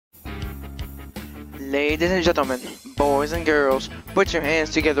Ladies and gentlemen, boys and girls, put your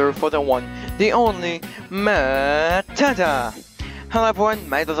hands together for the one, the only, Matata! Hello everyone,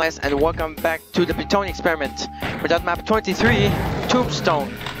 Milo and welcome back to the Plutonia experiment with that map 23, Tombstone.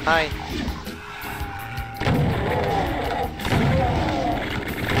 Hi.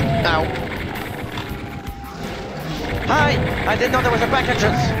 Ow. Hi! I didn't know there was a back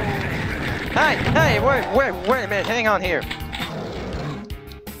entrance! Hi! Hey, wait a minute, hang on here.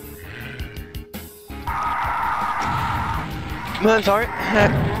 I'm sorry.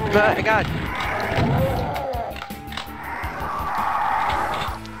 God.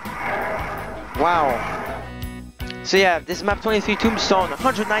 Wow. So yeah, this is map 23 Tombstone,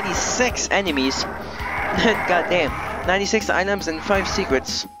 196 enemies. God damn. 96 items and 5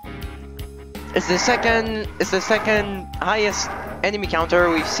 secrets. It's the second highest enemy counter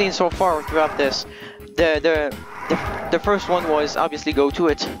we've seen so far throughout this. The first one was obviously Go To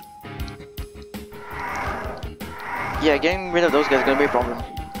It. Yeah, getting rid of those guys is gonna be a problem.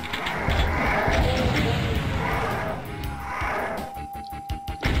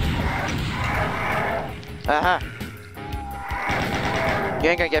 Aha! You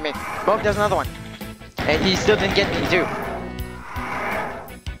ain't gonna get me. Oh, there's another one. And he still didn't get me too.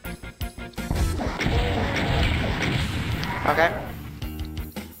 Okay.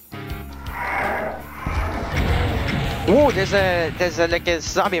 Whoa, there's like a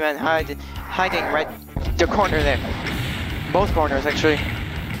zombie man hiding right the corner there. Both corners actually.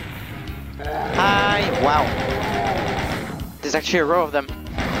 Hi! Wow. There's actually a row of them.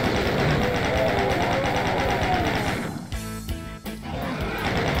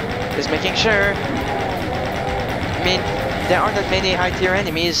 Just making sure. I mean, there aren't that many high tier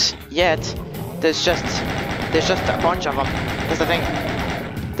enemies yet. There's just a bunch of them. That's the thing.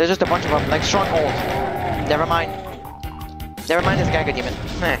 There's just a bunch of them, like Stronghold. Never mind. Never mind this Gaga Demon.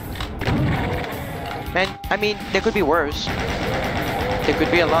 Meh. And, I mean, there could be worse. There could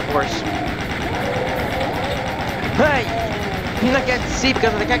be a lot worse. Hey! I can't see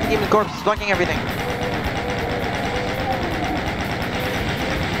because of the Gaga Demon corpse blocking everything.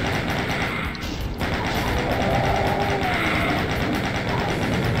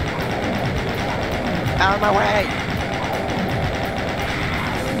 Out of my way!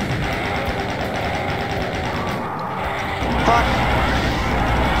 Fuck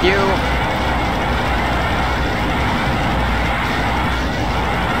you!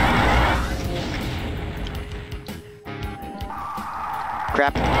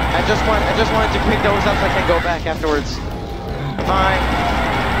 Crap! I just wanted to pick those up so I can go back afterwards.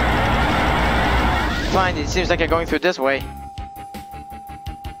 Fine. It seems like I'm going through this way.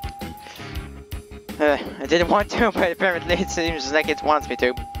 I didn't want to, but apparently it seems like it wants me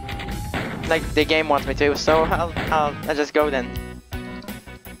to. Like the game wants me to, so I'll just go then.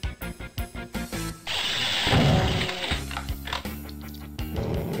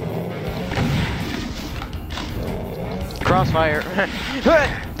 Crossfire.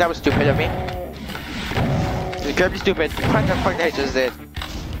 That was stupid of me. Incredibly stupid. What the fuck I just did?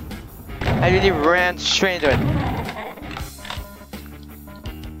 I really ran straight into it.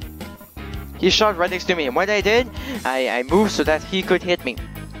 He shot right next to me, and what I did, I moved so that he could hit me.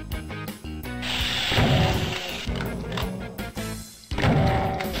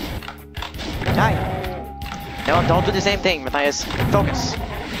 Hi. No, don't do the same thing, Matthias. Focus.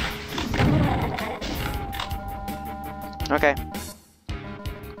 Okay.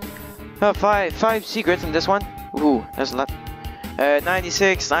 Five secrets in this one. Ooh, that's a lot.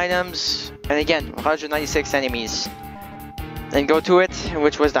 96 items, and again, 196 enemies. And Go To It,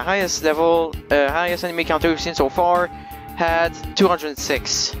 which was the highest level, highest enemy counter we've seen so far, had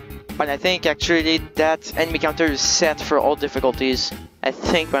 206. But I think actually that enemy counter is set for all difficulties. I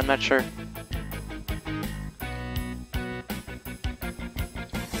think, but I'm not sure.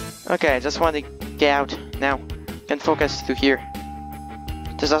 Okay, I just want to get out now. Can focus to here.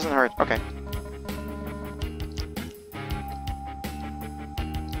 This doesn't hurt. Okay.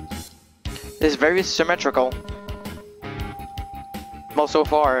 This is very symmetrical. Well, so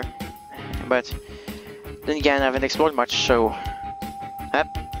far, but then again, I haven't explored much, so... Yep,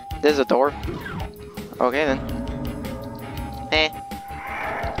 there's a door. Okay then. Eh.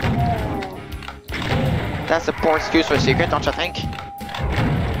 That's a poor excuse for a secret, don't you think?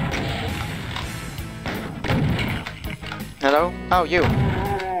 Hello? Oh, you.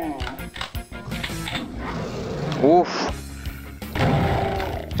 Oof.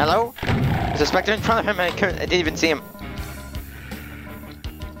 Hello? There's a spectre in front of him and I didn't even see him.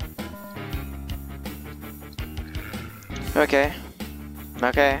 Okay.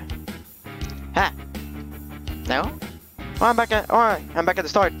 Okay. Ha! No? Oh, I'm back at the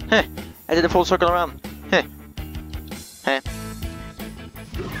start. Huh. I did a full circle around. Heh. Heh.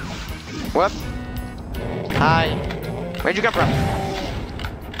 What? Hi. Where'd you come from?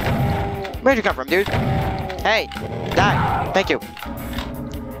 Where'd you come from, dude? Hey! Die! Thank you.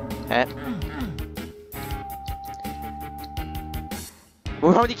 Heh. We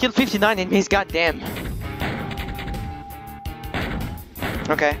already killed 59 enemies, goddamn.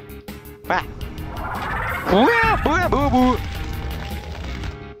 Okay. Ah.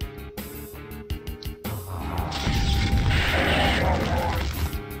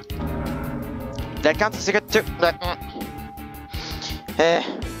 That counts as a good too.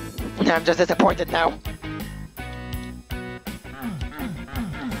 I'm just disappointed now.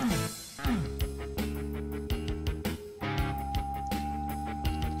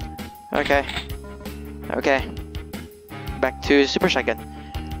 Okay. Okay. Back to Super Shotgun.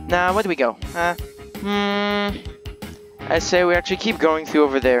 Now, where do we go? I say we actually keep going through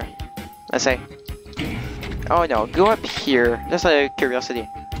over there. I say. Oh no, go up here. Just out of curiosity.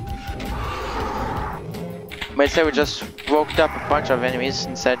 But instead we just woke up a bunch of enemies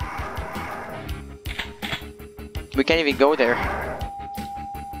instead. We can't even go there.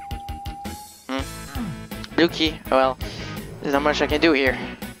 Blue key. Well, there's not much I can do here.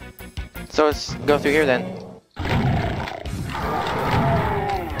 So let's go through here then.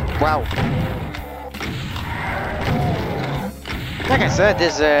 Wow. Like I said,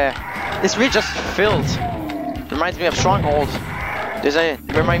 this really just filled. Reminds me of Stronghold.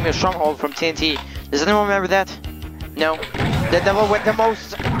 Reminds me of Stronghold from TNT. Does anyone remember that? No. The devil with the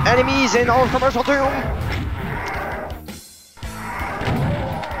most enemies in all Commercial Doom.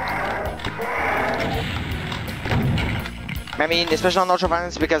 I mean, especially on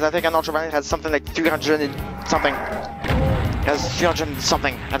Ultraviolence, because I think on Ultraviolence has something like 300 and something. It has 300 and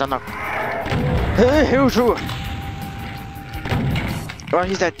something. I don't know. Oh,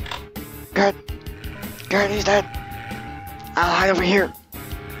 he's dead. Good. Good, he's dead. I'll hide over here.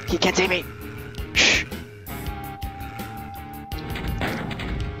 He can't see me. Shh.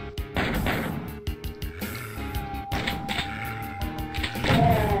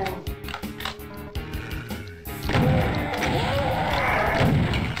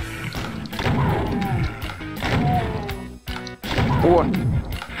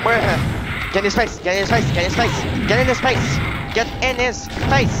 Where? Get in his face! Get in his face! Get in his face! Get in his face! Get in his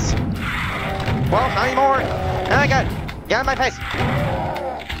face! Well, not anymore! Oh my god! Get in my face!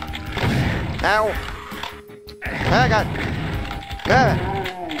 Ow! Oh my god!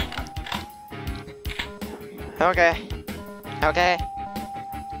 Okay. Okay.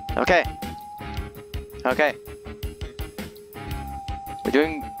 Okay. Okay. We're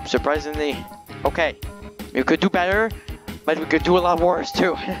doing surprisingly okay. We could do better, but we could do a lot worse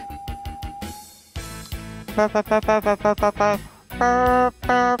too. Oh.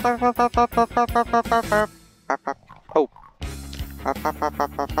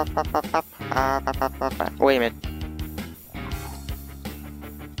 Wait a minute.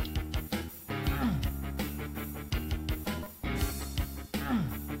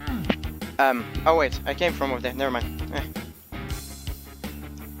 Oh wait, I came from over there, never mind.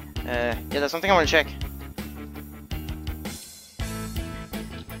 Yeah, there's something I want to check.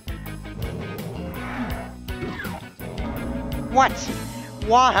 What?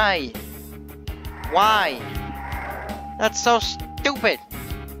 Why? Why? That's so stupid.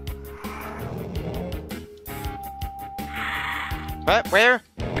 What? Where?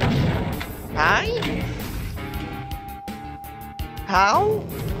 Hi? How?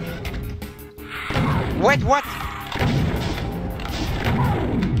 Wait, what?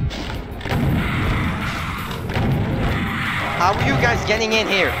 How are you guys getting in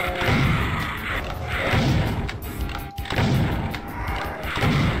here?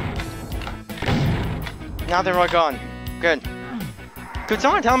 Now they're all gone. Good. Could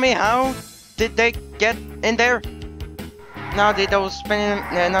someone tell me how did they get in there? How did those spinning...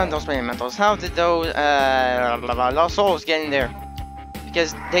 not those spinning metals. How did those lost souls get in there?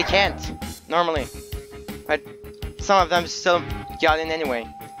 Because they can't, normally. But some of them still got in anyway.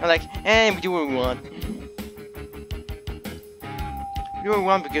 They're like, we do what we want. We do what we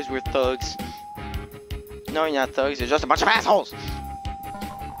want because we're thugs. No, you're not thugs, you're just a bunch of assholes!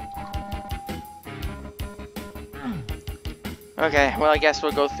 Okay, well I guess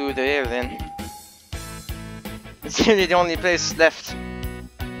we'll go through there then. It's really the only place left.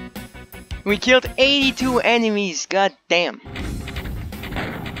 We killed 82 enemies, god damn.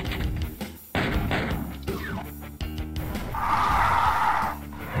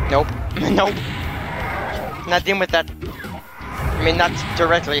 Nope. Nope. Not dealing with that. I mean, not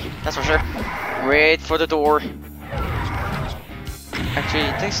directly, that's for sure. Wait for the door. Actually,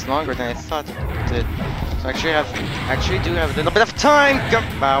 it takes longer than I thought it did. So actually do have a little bit of time. Go!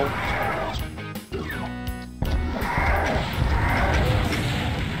 Wow.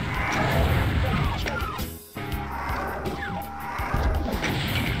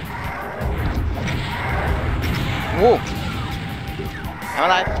 Whoa! I'm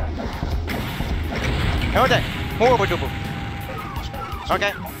alive. Okay. Whoa, whoa, whoa.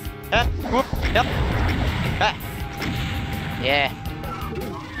 Okay. Yeah. Whoop. Yep. Ah. Yeah.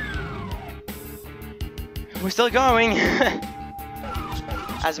 We're still going.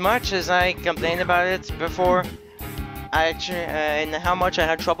 As much as I complained about it before, and how much I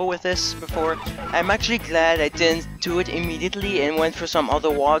had trouble with this before, I'm actually glad I didn't do it immediately and went for some other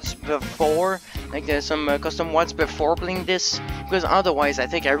WODs before, like there's some custom WODs before playing this, because otherwise I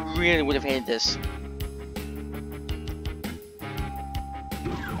think I really would have hated this.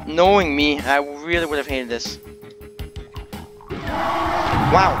 Knowing me, I really would have hated this.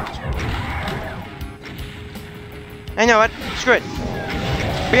 Wow. I know what, screw it.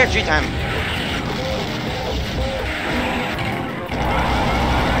 BFG time.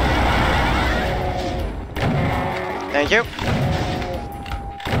 Thank you.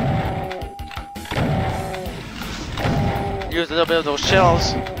 Use a little bit of those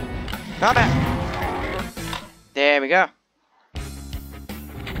shells. Not bad. There we go.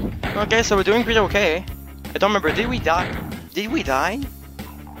 Okay, so we're doing pretty okay. I don't remember, did we die? Did we die?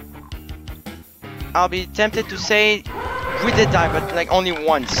 I'll be tempted to say we did die, but like only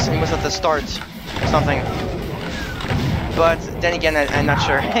once. It was at the start or something. But then again, I'm not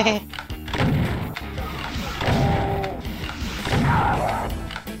sure.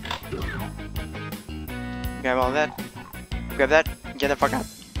 Grab all that. Grab that. Get the fuck out.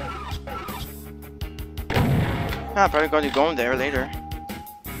 I'm probably going to go in there later.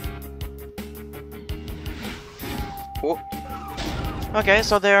 Oh. Okay,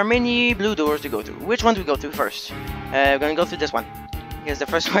 so there are many blue doors to go through. Which one do we go through first? We're gonna go through this one. It's the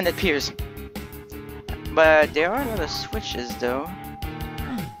first one that appears. But there are a lot of switches though.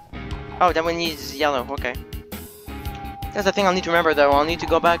 Oh, that one needs yellow, okay. That's the thing I'll need to remember though. I'll need to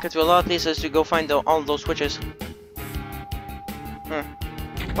go back to a lot of places to go find all those switches.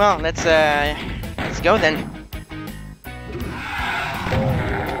 Well, let's go then.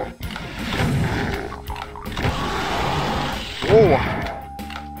 Oh.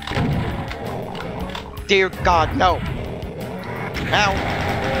 Dear God, no. Ow.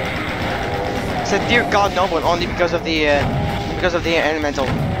 I said dear God no, but only because of the elemental.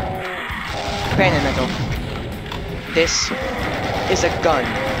 Pain elemental. This is a gun.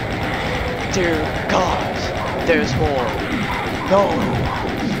 Dear God, there's more. No.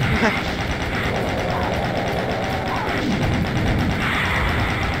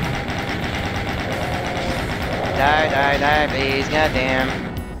 Die, please, goddamn.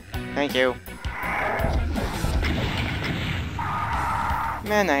 Thank you.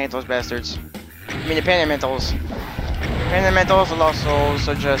 Man, I hate those bastards. I mean the pain elementals. Pain elementals are lost souls,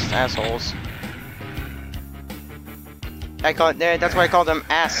 are just assholes. That's why I call them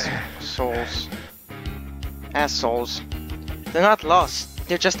ass souls. Ass souls. They're not lost,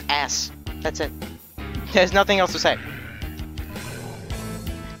 they're just ass. That's it. There's nothing else to say.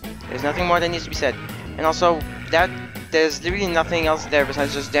 There's nothing more that needs to be said. And also, there's literally nothing else there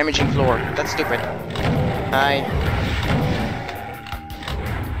besides just damaging floor. That's stupid.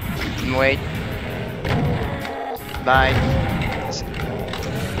 Wait. Bye.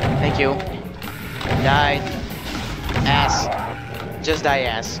 Thank you. Die. Ass. Just die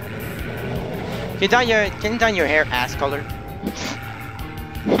ass. Can you dye your hair ass color?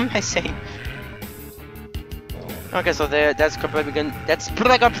 What am I saying? Okay, so that's probably gonna. That's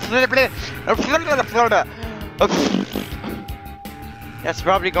probably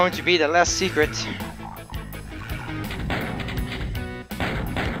going to be the last secret.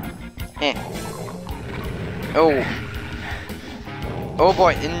 Eh. Oh. Oh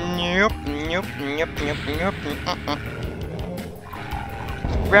boy. Nope.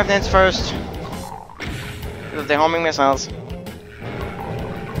 Revenants first. With the homing missiles.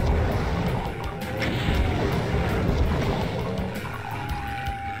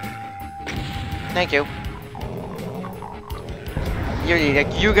 Thank you.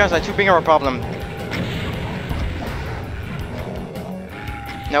 You guys are too big of a problem.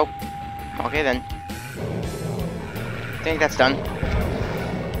 Nope. Okay then. I think that's done.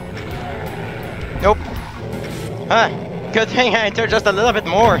 Nope. Huh. Good thing I entered just a little bit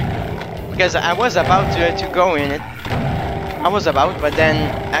more. Because I was about to go in it. I was about, but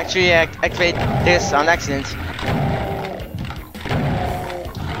then actually activate this on accident.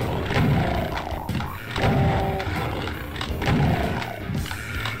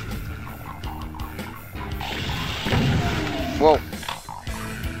 Whoa.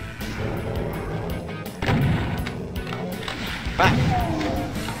 Ah.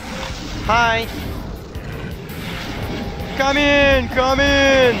 Hi. Come in. Come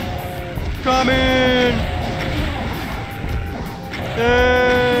in. Come in.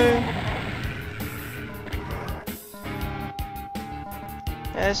 Hey.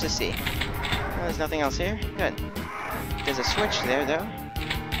 Let's just see. Oh, there's nothing else here. Good. There's a switch there, though.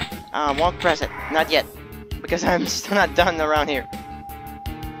 Won't press it. Not yet. Because I'm still not done around here.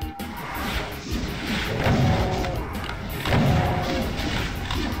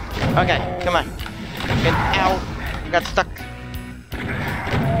 Okay, come on. Good. Ow! Got stuck.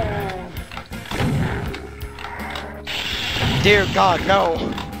 Dear God, no!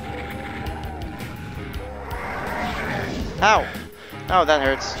 Ow! Oh, that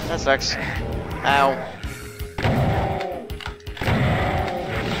hurts. That sucks. Ow.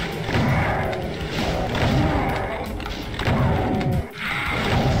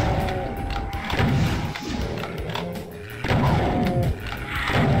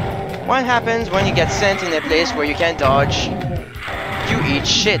 What happens when you get sent in a place where you can't dodge? You eat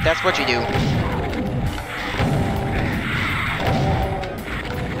shit, that's what you do.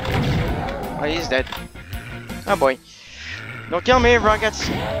 Oh, he's dead. Oh boy. Don't kill me, rockets.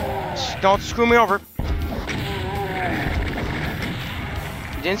 Don't screw me over.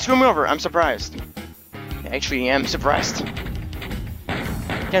 You didn't screw me over, I'm surprised. Actually, I am surprised.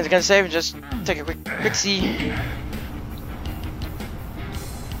 Gonna save, just take a quick see.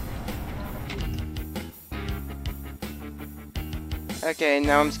 Okay,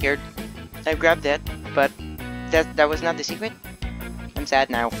 now I'm scared. I grabbed that, but that was not the secret. I'm sad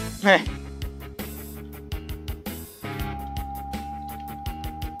now.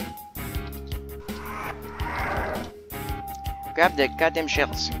 Grab the goddamn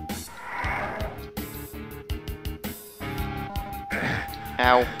shells.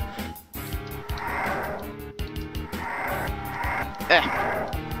 Ow.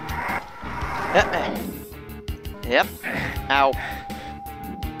 Yep. Ow.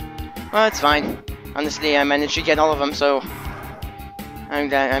 Well, it's fine. Honestly, I managed to get all of them, so I'm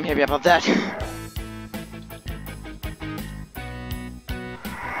happy about that.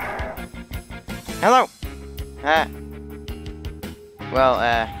 Hello. Well,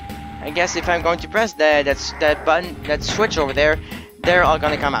 I guess if I'm going to press that button, that switch over there, they're all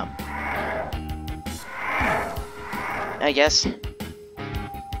gonna come out. I guess.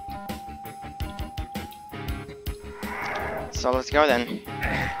 So let's go then.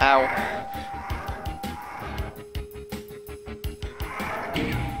 Ow.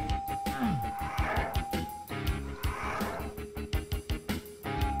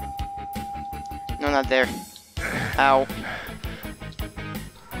 No, not there. Ow.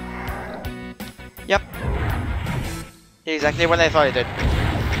 Yep. Exactly what I thought it did.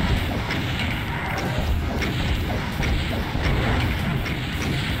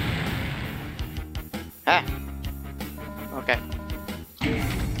 Ah. Okay.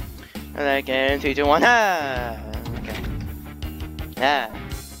 And again, 3, 2, 1. Ah. Okay. Ah.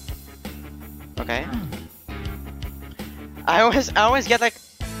 Okay. I always get like.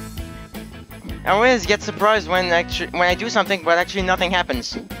 I always get surprised when I do something, but actually nothing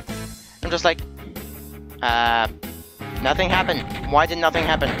happens. I'm just like, nothing happened. Why did nothing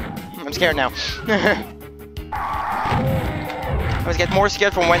happen? I'm scared now. I always get more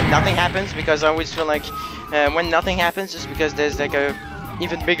scared from when nothing happens, because I always feel like when nothing happens, just because there's like a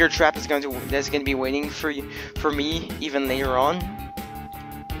even bigger trap that's going to be waiting for me even later on.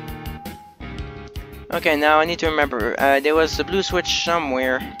 Okay, now I need to remember. There was a blue switch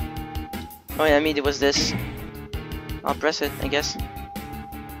somewhere. Oh yeah, I mean it was this. I'll press it, I guess.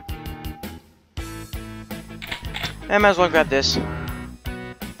 I might as well grab this.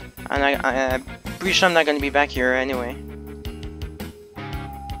 And I'm pretty sure I'm not gonna be back here anyway.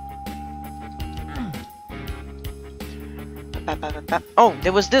 Oh,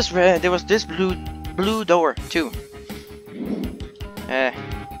 there was this blue door too. I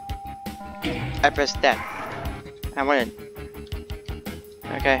pressed that. I wanted.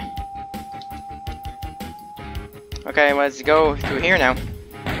 Okay. Okay, let's go through here now.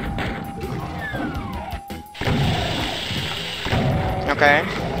 Okay.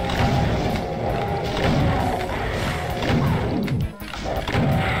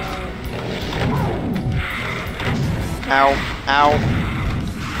 Ow. Ow.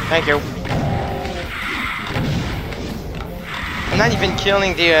 Thank you. I'm not even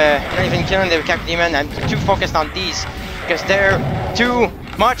killing the Cac Demon. I'm too focused on these because they're too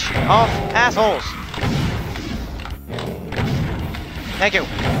much of assholes. Thank you.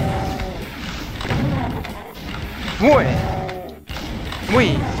 Whoa.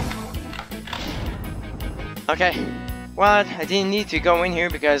 Wee! Okay. Well, I didn't need to go in here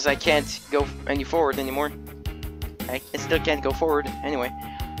because I can't go any forward anymore. I still can't go forward anyway.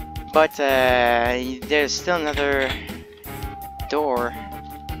 But there's still another door.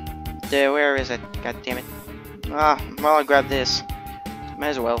 Where is it? God damn it. Ah, well, I'll grab this. Might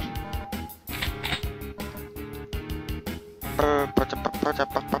as well.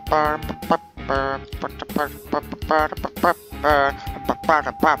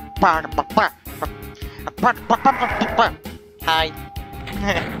 Hi.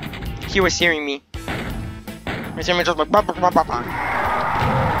 He was hearing me. He's hearing me just like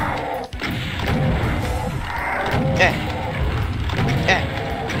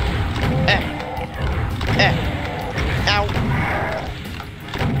Ow.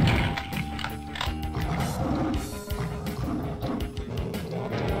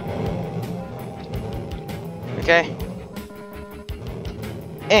 Okay.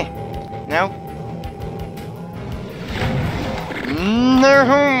 No. No.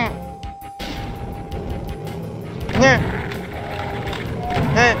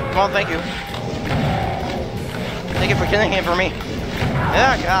 Well, thank you. Thank you for killing him for me.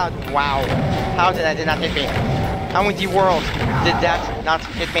 Oh god, wow. How did that not hit me? How in the world did that not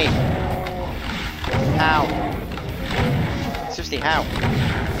hit me? How? Seriously, how?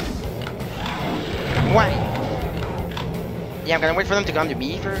 Why? Yeah, I'm gonna wait for them to come to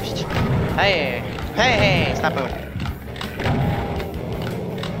me first. Hey, stop moving.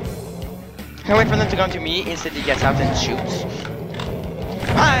 I wait for them to come to me, instead he gets out and shoots.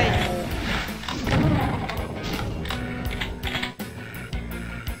 Hi!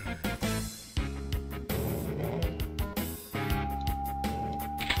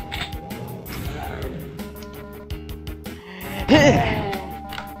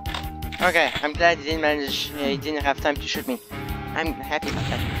 Okay, I'm glad he didn't manage, he didn't have time to shoot me. I'm happy about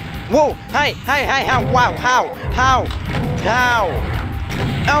that. Whoa! Hi! How? Wow! How?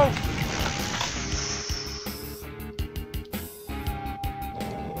 Oh!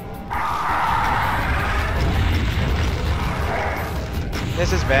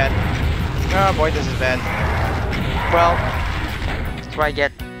 This is bad. Oh boy, this is bad. Well, that's what I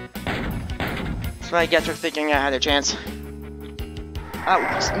get. That's what I get for thinking I had a chance. Oh,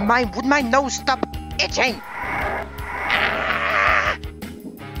 would my nose stop itching?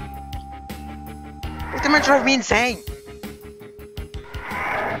 It's gonna drive me insane.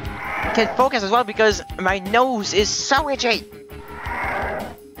 I can't focus as well because my nose is so itchy.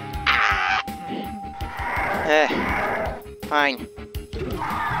 Fine.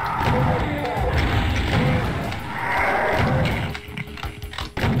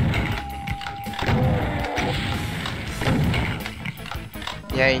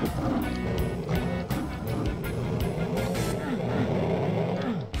 Yay.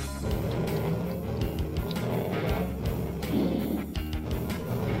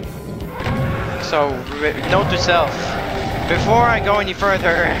 So, note to self, before I go any further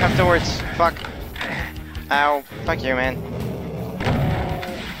afterwards, fuck. Ow, fuck you, man.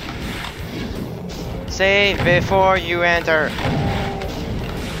 Save before you enter.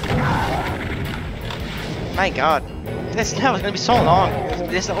 My god. This level is gonna be so long.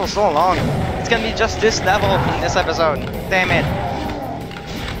 This level is so long. It's gonna be just this level in this episode. Damn it.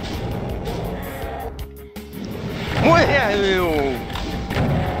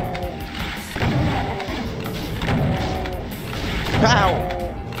 Ow.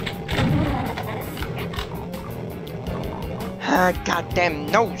 Goddamn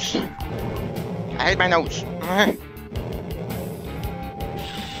nose. I hate my nose.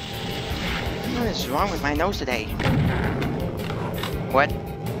 What is wrong with my nose today? What?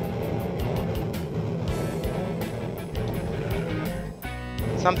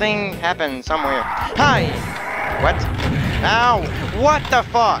 Something happened somewhere. Hi! What? Ow! What the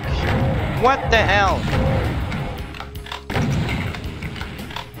fuck? What the hell?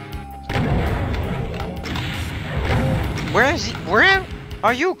 Where is he? Where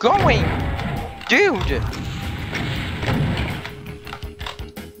are you going? Dude!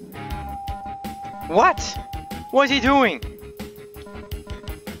 What? What is he doing?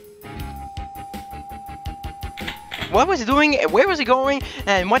 What was he doing? Where was he going?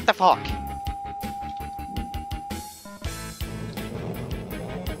 And what the fuck?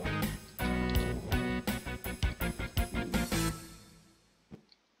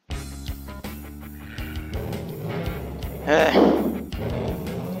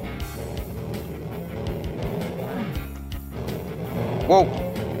 Whoa.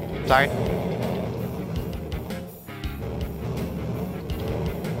 Sorry.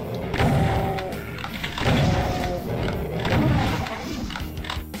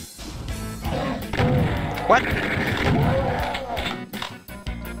 What?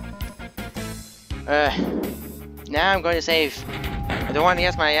 Now I'm going to save. I don't want to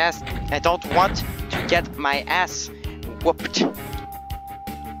get my ass. I don't want to get my ass whooped.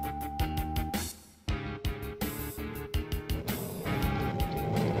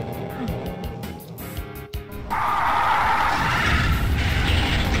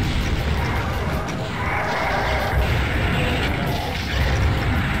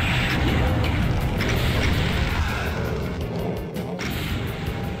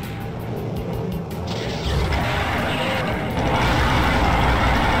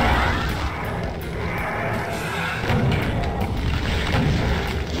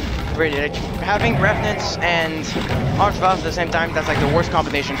 Really, like, having Revenants and Archviles at the same time, that's like the worst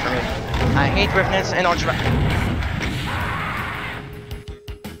combination for me. I hate Revenants and Archviles.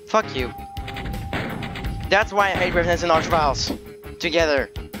 Fuck you. That's why I hate Revenants and Archviles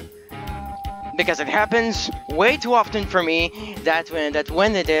together. Because it happens way too often for me that when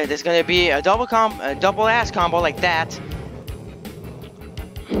there's gonna be a double ass combo like that.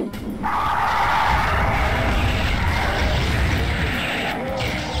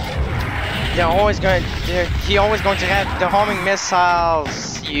 He always going to have the homing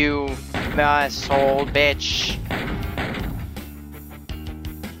missiles, you asshole bitch.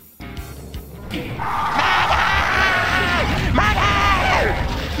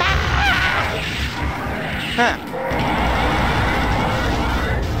 Huh.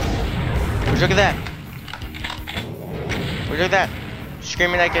 Look at that. Look at that.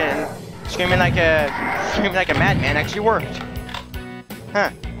 Screaming like a madman actually worked.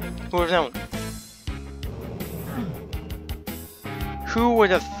 Huh. Who would have known? Who would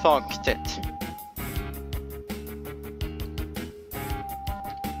have thought it?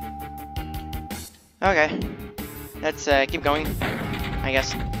 Okay. Let's keep going, I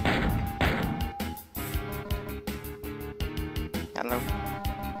guess. Hello.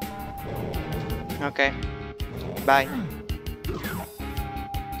 Okay. Bye.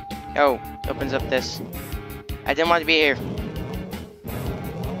 Oh, opens up this. I didn't want to be here.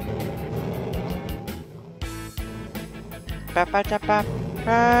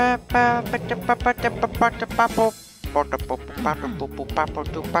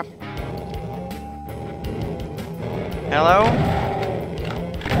 Hello?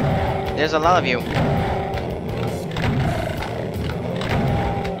 There's a lot of you.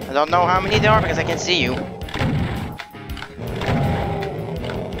 I don't know how many there are because I can't see you.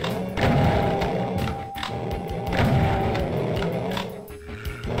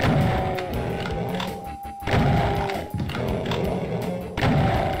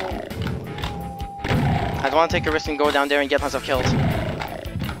 I don't want to take a risk and go down there and get myself killed.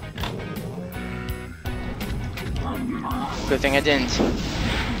 Good thing I didn't.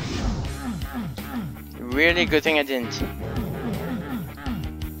 Really good thing I didn't.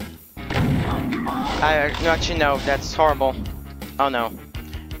 No, actually no, that's horrible. Oh no.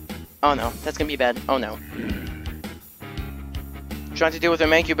 Oh no, that's gonna be bad. Oh no. Trying to deal with a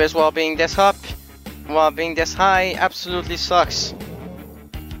Mancubus while being this up, while being this high, absolutely sucks.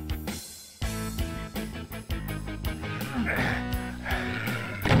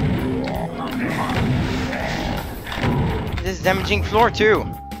 This is damaging floor too.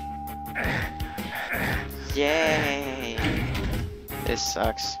 Yay. This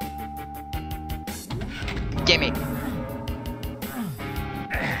sucks. Gimme.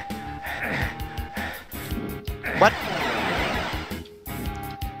 What?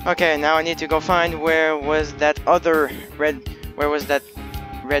 Okay, now I need to go find where was that red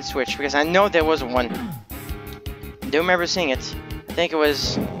switch, because I know there was one. I don't remember seeing it. I think it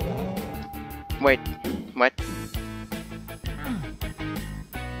was... Wait, what?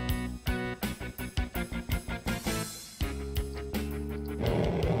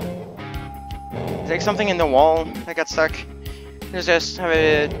 Is there something in the wall that got stuck? Let's just have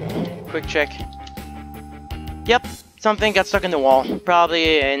a quick check. Yep, something got stuck in the wall.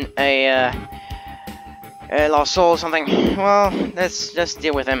 Probably in a lost soul or something. Well, let's just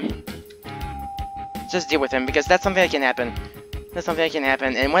deal with him. Just deal with him, because that's something that can happen. That's something that can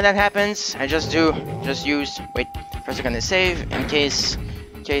happen, and when that happens, I just use. Wait, first I'm gonna save in case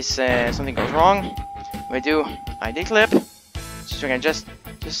something goes wrong. We do ID clip. So we're gonna just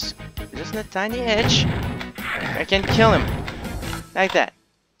a tiny edge. I can kill him like that.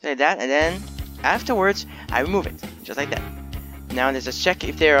 Like that, and then afterwards I remove it, just like that. Now let's just check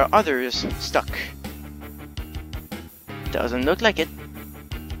if there are others stuck. Doesn't look like it.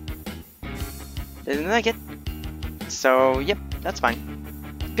 Doesn't look like it. So yep, that's fine.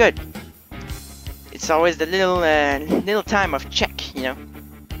 Good. It's always the little time of check, you know.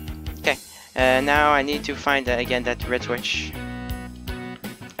 Okay, Now I need to find again that red switch.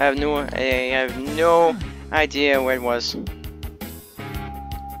 I have no idea where it was.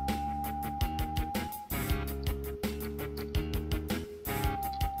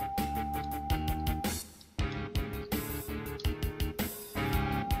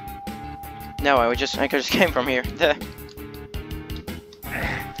 No, I could just came from here.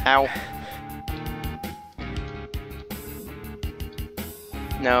 Ow.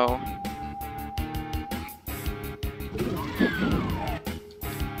 No.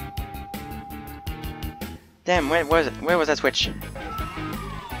 Damn, where was it? Where was that switch?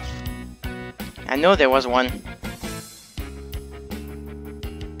 I know there was one.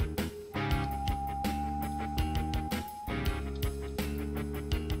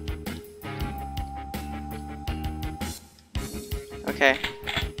 Okay.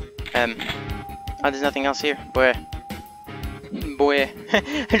 Oh, there's nothing else here. Boy. Boy.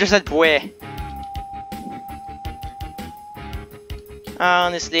 I just said boy.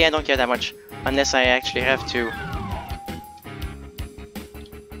 Honestly, I don't care that much. Unless I actually have to.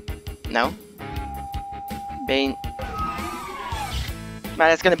 No? Bane. Man,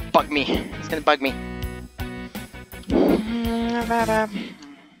 that's gonna bug me. It's gonna bug me.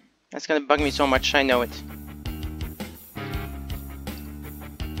 That's gonna bug me so much, I know it.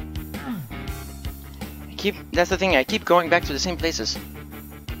 That's the thing, I keep going back to the same places.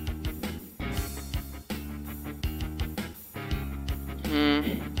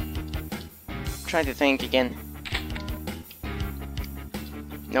 Try to think again.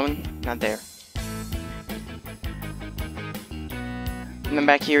 No, not there. I'm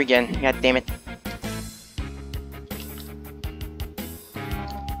back here again, god damn it.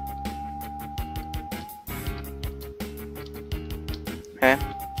 Huh?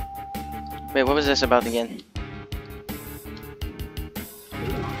 Wait, what was this about again?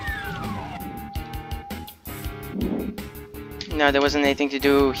 No, there wasn't anything to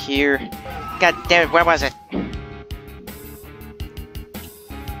do here. God damn it, where was it?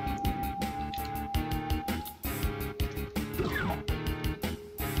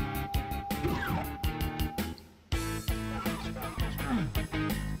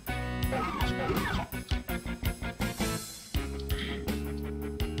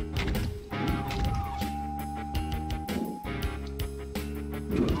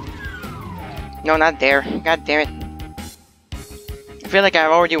 No, not there. God damn it. I feel like I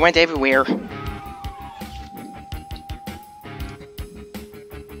already went everywhere.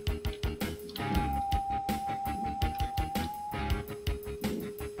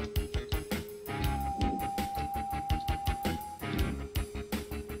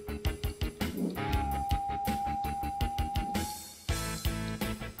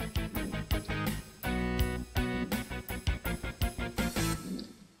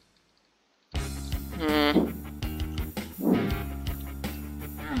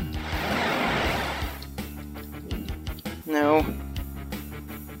 No.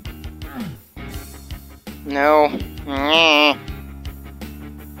 No.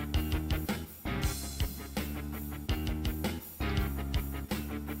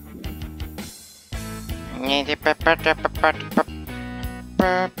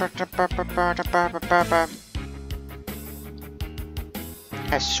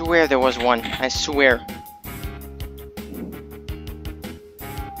 I swear there was one. I swear.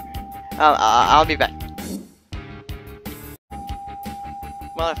 I'll be back.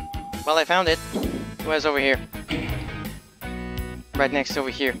 Well, I found it. It was over here. Right next over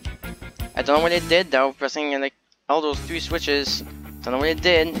here. I don't know what it did though, pressing like all those 3 switches. Don't know what it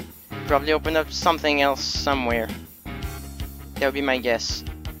did. Probably opened up something else somewhere. That would be my guess.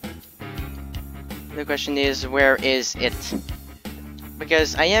 The question is, where is it?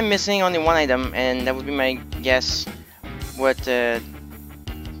 Because I am missing only one item, and that would be my guess. What that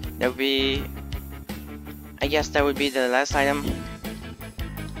would be... I guess that would be the last item.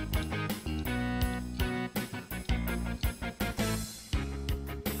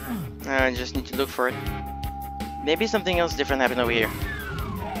 I just need to look for it. Maybe something else different happened over here.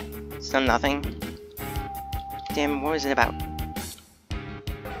 It's done nothing. Damn, what was it about?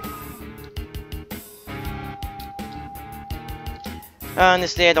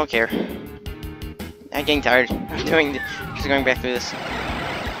 Honestly, I don't care. I'm getting tired of just going back through this.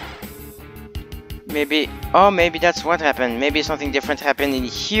 Maybe, oh, maybe that's what happened. Maybe something different happened in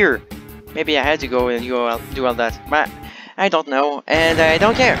here. Maybe I had to go and do all that. But I don't know, and I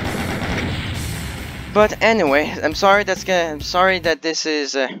don't care. But anyway, I'm sorry that this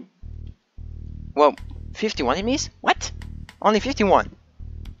is well, 51 enemies? What? Only 51.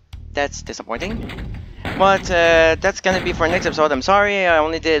 That's disappointing. But that's gonna be for next episode. I'm sorry, I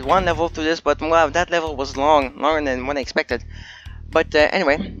only did one level through this, but wow, that level was longer than what I expected. But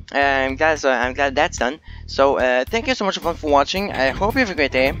anyway, I'm glad that's done. So thank you so much for watching. I hope you have a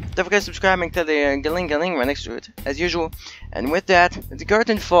great day. Don't forget to subscribe and click the link right next to it, as usual. And with that, the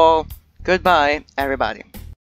curtain fall. Goodbye, everybody.